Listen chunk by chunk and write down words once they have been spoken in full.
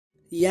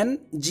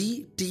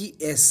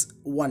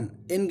NGTS-1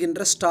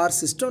 என்கின்ற star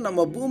system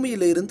நம்ம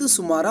பூமியிலிருந்து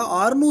சுமாராக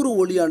 600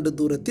 ஒளியாண்டு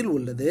தூரத்தில்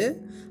உள்ளது.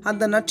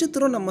 அந்த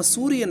நட்சத்திரம் நம்ம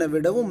சூரியனை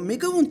விடவும்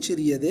மிகவும்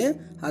சிறியது.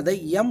 அதை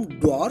M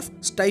dwarf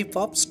type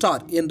of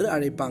star என்று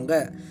அழைப்பாங்க.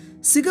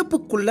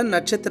 சிகப்புக்குள்ள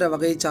நட்சத்திர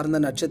வகையை சார்ந்த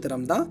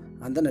நட்சத்திரம் தான்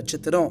அந்த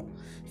நட்சத்திரம்.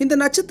 இந்த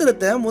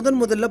நட்சத்திரத்தை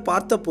முதல்ல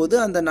பார்த்தபோது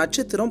அந்த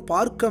நட்சத்திரம்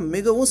பார்க்க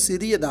மிகவும்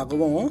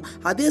சிறியதாகவும்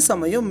அதே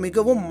சமயம்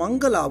மிகவும்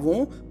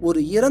மங்கலாகவும்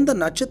ஒரு இறந்த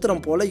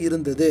நட்சத்திரம் போல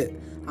இருந்தது.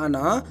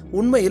 ஆனால்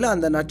உண்மையில்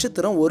அந்த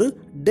நட்சத்திரம் ஒரு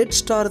டெட்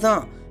ஸ்டார்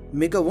தான்.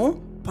 மிகவும்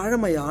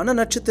பழமையான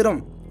நட்சத்திரம்,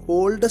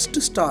 ஓல்டஸ்ட்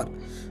ஸ்டார்.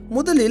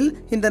 முதலில்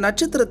இந்த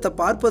நட்சத்திரத்தை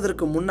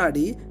பார்ப்பதற்கு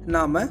முன்னாடி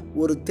நாம்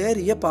ஒரு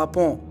தேரியை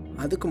பார்ப்போம்.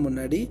 அதுக்கு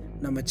முன்னாடி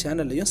நம்ம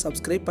சேனலையும்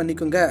சப்ஸ்கிரைப்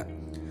பண்ணிக்கோங்க.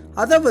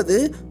 அதாவது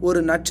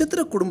ஒரு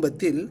நட்சத்திர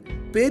குடும்பத்தில்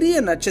பெரிய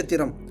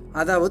நட்சத்திரம்,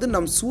 அதாவது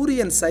நம்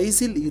சூரியன்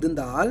சைஸில்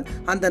இருந்தால்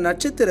அந்த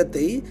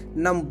நட்சத்திரத்தை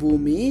நம்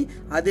பூமி,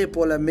 அதே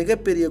போல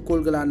மிகப்பெரிய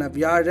கோள்களான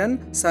வியாழன்,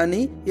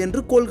 சனி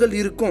என்று கோள்கள்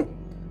இருக்கும்.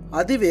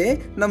 அதுவே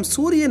நம்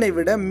சூரியனை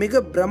விட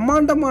மிக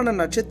பிரம்மாண்டமான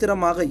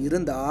நட்சத்திரமாக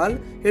இருந்தால்,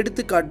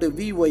 எடுத்துக்காட்டு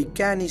VY,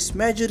 கேனிஸ்,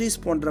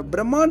 மேஜரிஸ் போன்ற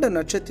பிரம்மாண்ட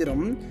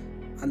நட்சத்திரம்,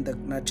 அந்த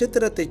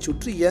நட்சத்திரத்தை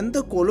சுற்றி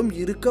எந்த கோளும்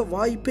இருக்க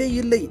வாய்ப்பே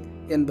இல்லை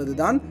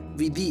என்பதுதான்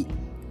விதி.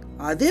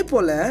 அதே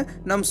போல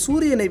நம்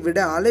சூரியனை விட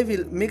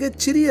அளவில்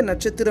மிகச்சிறிய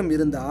நட்சத்திரம்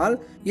இருந்தால்,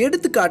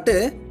 எடுத்துக்காட்டு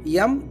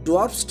எம்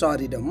டுவார்ஃப்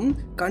ஸ்டாரிடம்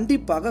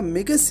கண்டிப்பாக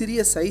மிக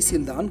சிறிய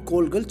சைஸில் தான்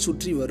கோள்கள்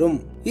சுற்றி வரும்.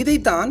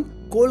 இதைத்தான்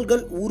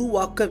கோள்கள்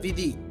உருவாக்க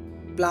விதி,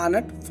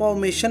 பிளானட்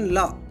ஃபார்மேஷன்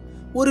லா.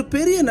 ஒரு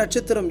பெரிய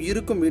நட்சத்திரம்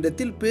இருக்கும்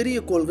இடத்தில் பெரிய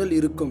கோள்கள்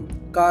இருக்கும்.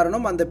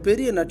 காரணம், அந்த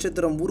பெரிய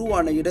நட்சத்திரம்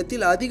உருவான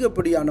இடத்தில்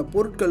அதிகப்படியான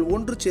பொருட்கள்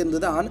ஒன்று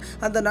சேர்ந்துதான்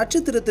அந்த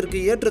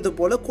நட்சத்திரத்திற்கு ஏற்றது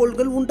போல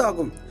கோள்கள்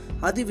உண்டாகும்.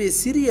 அதுவே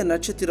சிறிய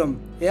நட்சத்திரம்,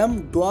 எம்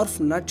டுவார்ஃப்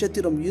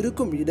நட்சத்திரம்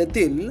இருக்கும்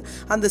இடத்தில்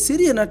அந்த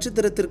சிறிய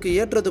நட்சத்திரத்திற்கு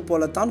ஏற்றது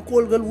போலத்தான்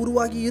கோள்கள்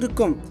உருவாகி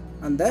இருக்கும்,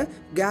 அந்த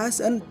கேஸ்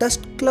அண்ட்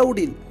டஸ்ட்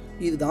கிளவுடில்.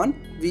 இதுதான்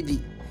விதி.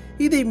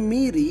 இதை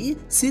மீறி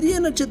சிறிய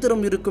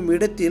நட்சத்திரம் இருக்கும்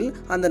இடத்தில்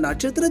அந்த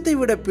நட்சத்திரத்தை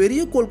விட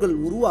பெரிய கோள்கள்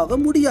உருவாக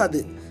முடியாது.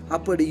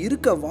 அப்படி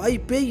இருக்க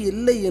வாய்ப்பே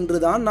இல்லை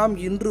என்றுதான் நாம்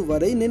இன்று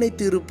வரை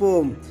நினைத்து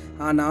இருப்போம்.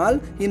 ஆனால்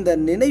இந்த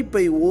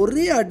நினைப்பை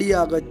ஒரே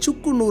அடியாக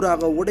சுக்கு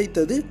நூறாக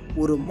உடைத்தது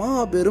ஒரு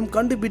மாபெரும்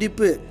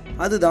கண்டுபிடிப்பு.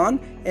 அதுதான்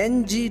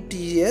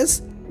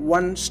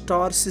NGTS-1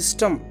 ஸ்டார்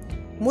சிஸ்டம்.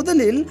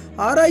 முதலில்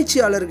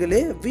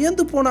ஆராய்ச்சியாளர்களே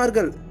வியந்து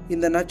போனார்கள்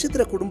இந்த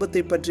நட்சத்திர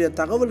குடும்பத்தை பற்றிய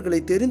தகவல்களை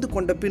தெரிந்து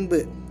கொண்ட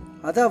பின்பு.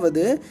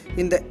 அதாவது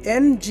இந்த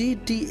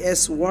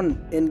NGTS-1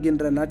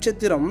 என்கின்ற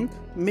நட்சத்திரம்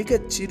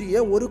மிகச்சிறிய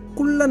ஒரு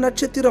குள்ள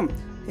நட்சத்திரம்.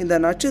 இந்த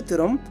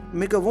நட்சத்திரம்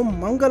மிகவும்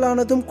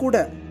மங்கலானதும் கூட,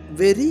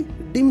 வெரி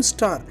டிம்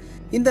ஸ்டார்.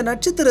 இந்த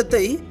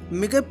நட்சத்திரத்தை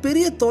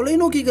மிகப்பெரிய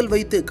தொலைநோக்கிகள்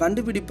வைத்து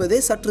கண்டுபிடிப்பதே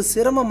சற்று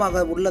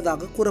சிரமமாக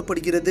உள்ளதாக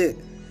கூறப்படுகிறது.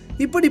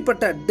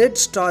 இப்படிப்பட்ட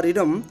டெட்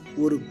ஸ்டாரிடம்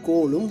ஒரு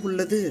கோளும்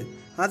உள்ளது.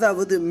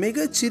 அதாவது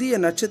மிகச்சிறிய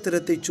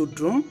நட்சத்திரத்தை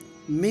சுற்றும்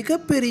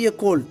மிகப்பெரிய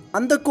கோள்.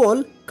 அந்த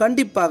கோள்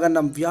கண்டிப்பாக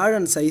நம்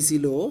வியாழன்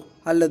சைஸிலோ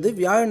அல்லது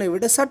வியாழனை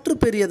விட சற்று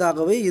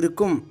பெரியதாகவே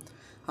இருக்கும்.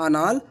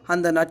 ஆனால்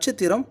அந்த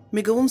நட்சத்திரம்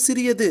மிகவும்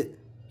சிறியது.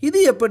 இது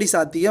எப்படி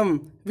சாத்தியம்?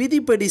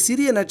 விதிப்படி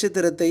சிறிய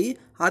நட்சத்திரத்தை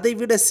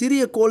அதைவிட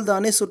சிறிய கோள்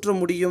தானே சுற்ற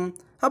முடியும்.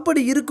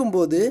 அப்படி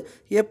இருக்கும்போது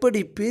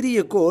எப்படி பெரிய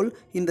கோள்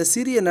இந்த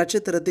சிறிய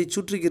நட்சத்திரத்தை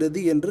சுற்றுகிறது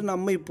என்று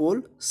நம்மை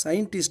போல்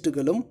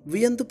சயின்டிஸ்டுகளும்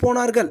வியந்து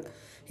போனார்கள்.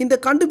 இந்த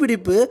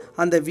கண்டுபிடிப்பு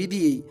அந்த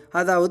விதியை,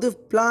 அதாவது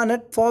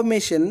பிளானட்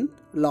ஃபார்மேஷன்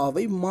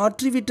லாவை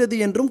மாற்றிவிட்டது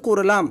என்றும்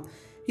கூறலாம்.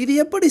 இது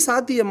எப்படி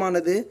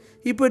சாத்தியமானது?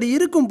 இப்படி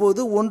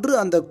இருக்கும்போது ஒன்று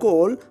அந்த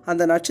கோள்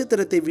அந்த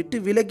நட்சத்திரத்தை விட்டு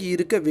விலகி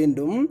இருக்க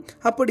வேண்டும்.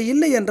 அப்படி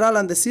இல்லை என்றால்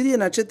அந்த சிறிய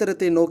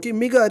நட்சத்திரத்தை நோக்கி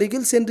மிக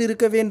அருகில்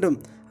சென்றிருக்க வேண்டும்.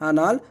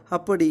 ஆனால்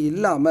அப்படி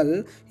இல்லாமல்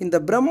இந்த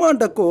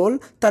பிரம்மாண்ட கோள்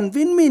தன்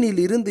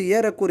விண்மீனில் இருந்து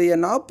ஏறக்குறைய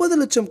 40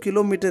 லட்சம்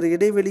கிலோமீட்டர்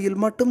இடைவெளியில்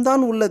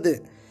மட்டும்தான் உள்ளது.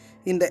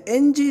 இந்த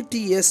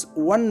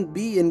NGTS-1b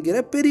என்கிற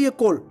பெரிய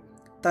கோள்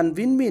தன்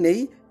விண்மீனை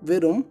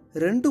வெறும்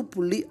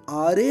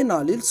 2.6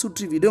 நாளில்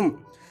சுற்றிவிடும்.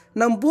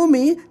 நம்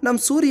பூமி நம்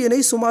சூரியனை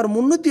சுமார்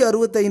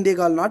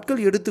 365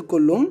 நாட்கள்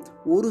எடுத்துக்கொள்ளும்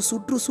ஒரு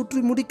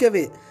சுற்றி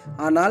முடிக்கவே.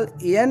 ஆனால்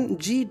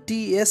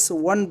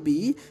NGTS-1b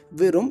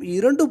வெறும்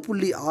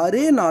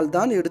 2.6 நாள்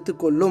தான்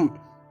எடுத்துக்கொள்ளும்.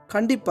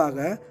 கண்டிப்பாக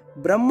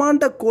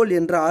பிரம்மாண்ட கோள்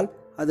என்றால்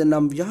அது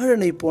நம்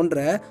வியாழனை போன்ற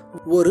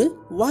ஒரு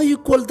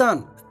வாயுக்கோள் தான்,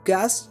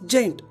 கேஸ்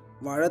ஜெயிண்ட்,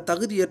 வாழ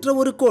தகுதியற்ற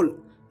ஒரு கோள்.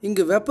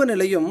 இங்கு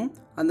வெப்பநிலையும்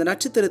அந்த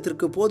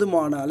நட்சத்திரத்திற்கு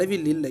போதுமான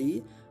அளவில் இல்லை.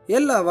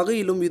 எல்லா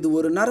வகையிலும் இது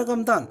ஒரு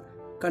நரகம்தான்.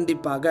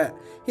 கண்டிப்பாக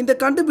இந்த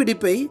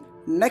கண்டுபிடிப்பை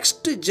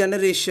நெக்ஸ்ட்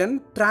ஜெனரேஷன்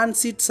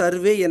டிரான்சிட்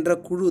சர்வே என்ற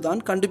குழு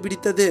தான்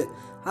கண்டுபிடித்தது.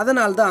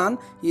 அதனால்தான்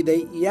இதை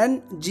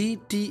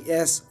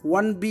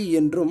NGTS-1b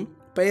என்றும்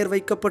பெயர்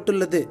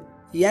வைக்கப்பட்டுள்ளது.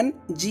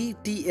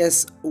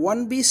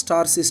 NGTS-1b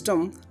ஸ்டார்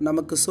சிஸ்டம்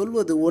நமக்கு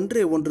சொல்வது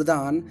ஒன்றே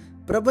ஒன்றுதான்,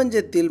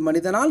 பிரபஞ்சத்தில்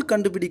மனிதனால்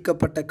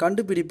கண்டுபிடிக்கப்பட்ட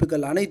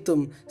கண்டுபிடிப்புகள்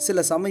அனைத்தும்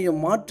சில சமயம்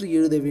மாற்றி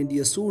எழுத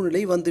வேண்டிய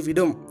சூழ்நிலை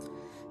வந்துவிடும்.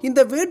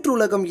 இந்த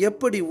வேற்றுலகம்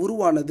எப்படி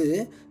உருவானது,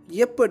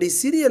 எப்படி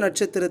சிறிய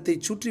நட்சத்திரத்தை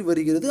சுற்றி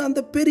வருகிறது அந்த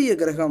பெரிய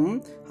கிரகம்,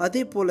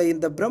 அதே போல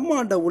இந்த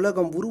பிரம்மாண்ட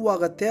உலகம்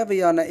உருவாக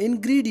தேவையான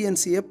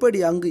இன்கிரீடியன்ஸ் எப்படி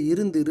அங்கு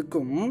இருந்து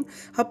இருக்கும்,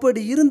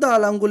 அப்படி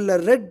இருந்தால் அங்குள்ள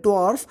ரெட்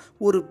டுவார்ஃப்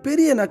ஒரு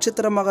பெரிய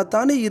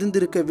நட்சத்திரமாகத்தானே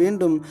இருந்திருக்க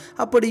வேண்டும்,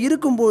 அப்படி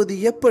இருக்கும்போது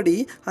எப்படி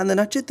அந்த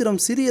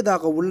நட்சத்திரம்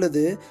சிறியதாக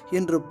உள்ளது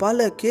என்று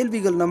பல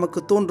கேள்விகள்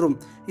நமக்கு தோன்றும்.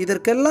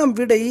 இதற்கெல்லாம்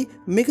விடை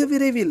மிக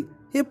விரைவில்.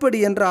 எப்படி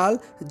என்றால்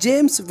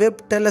ஜேம்ஸ்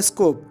வெப்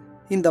டெலஸ்கோப்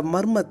இந்த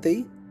மர்மத்தை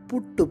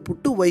புட்டு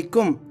புட்டு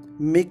வைக்கும்.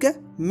 மிக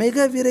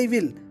மிக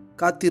விரைவில்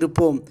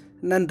காத்திருப்போம்.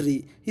 நன்றி.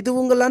 இது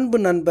உங்கள் அன்பு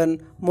நண்பன்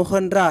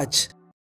மோகன்ராஜ்.